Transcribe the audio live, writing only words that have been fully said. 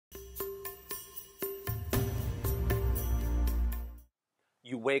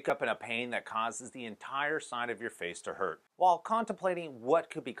You wake up in a pain that causes the entire side of your face to hurt. While contemplating what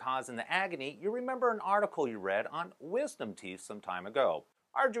could be causing the agony, you remember an article you read on wisdom teeth some time ago.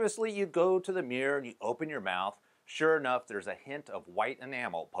 Arduously, you go to the mirror and you open your mouth. Sure enough, there's a hint of white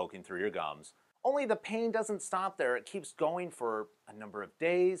enamel poking through your gums. Only the pain doesn't stop there. It keeps going for a number of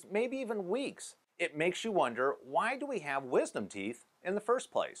days, maybe even weeks. It makes you wonder, why do we have wisdom teeth in the first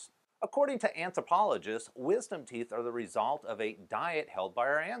place? According to anthropologists, wisdom teeth are the result of a diet held by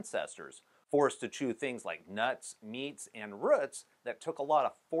our ancestors. Forced to chew things like nuts, meats, and roots that took a lot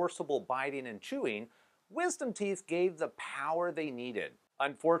of forcible biting and chewing, wisdom teeth gave the power they needed.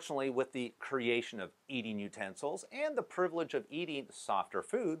 Unfortunately, with the creation of eating utensils and the privilege of eating softer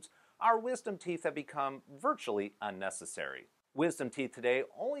foods, our wisdom teeth have become virtually unnecessary. Wisdom teeth today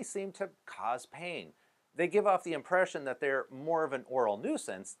only seem to cause pain. They give off the impression that they're more of an oral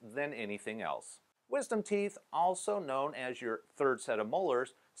nuisance than anything else. Wisdom teeth, also known as your third set of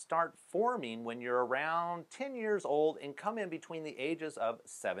molars, start forming when you're around 10 years old and come in between the ages of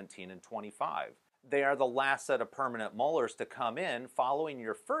 17 and 25. They are the last set of permanent molars to come in, following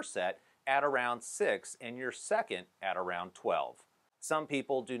your first set at around 6 and your second at around 12. Some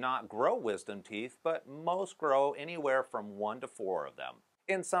people do not grow wisdom teeth, but most grow anywhere from 1 to 4 of them.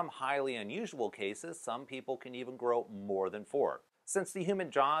 In some highly unusual cases, some people can even grow more than 4. Since the human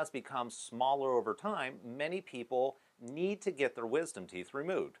jaws become smaller over time, many people need to get their wisdom teeth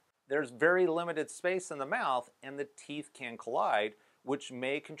removed. There's very limited space in the mouth and the teeth can collide, which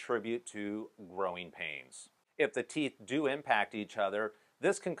may contribute to growing pains. If the teeth do impact each other,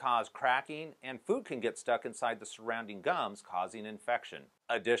 this can cause cracking and food can get stuck inside the surrounding gums, causing infection.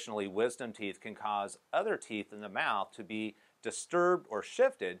 Additionally, wisdom teeth can cause other teeth in the mouth to be disturbed or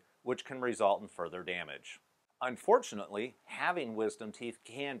shifted, which can result in further damage. Unfortunately, having wisdom teeth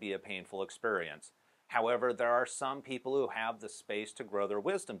can be a painful experience. However, there are some people who have the space to grow their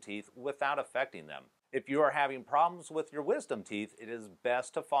wisdom teeth without affecting them. If you are having problems with your wisdom teeth, it is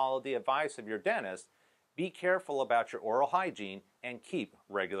best to follow the advice of your dentist. Be careful about your oral hygiene and keep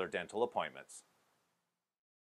regular dental appointments.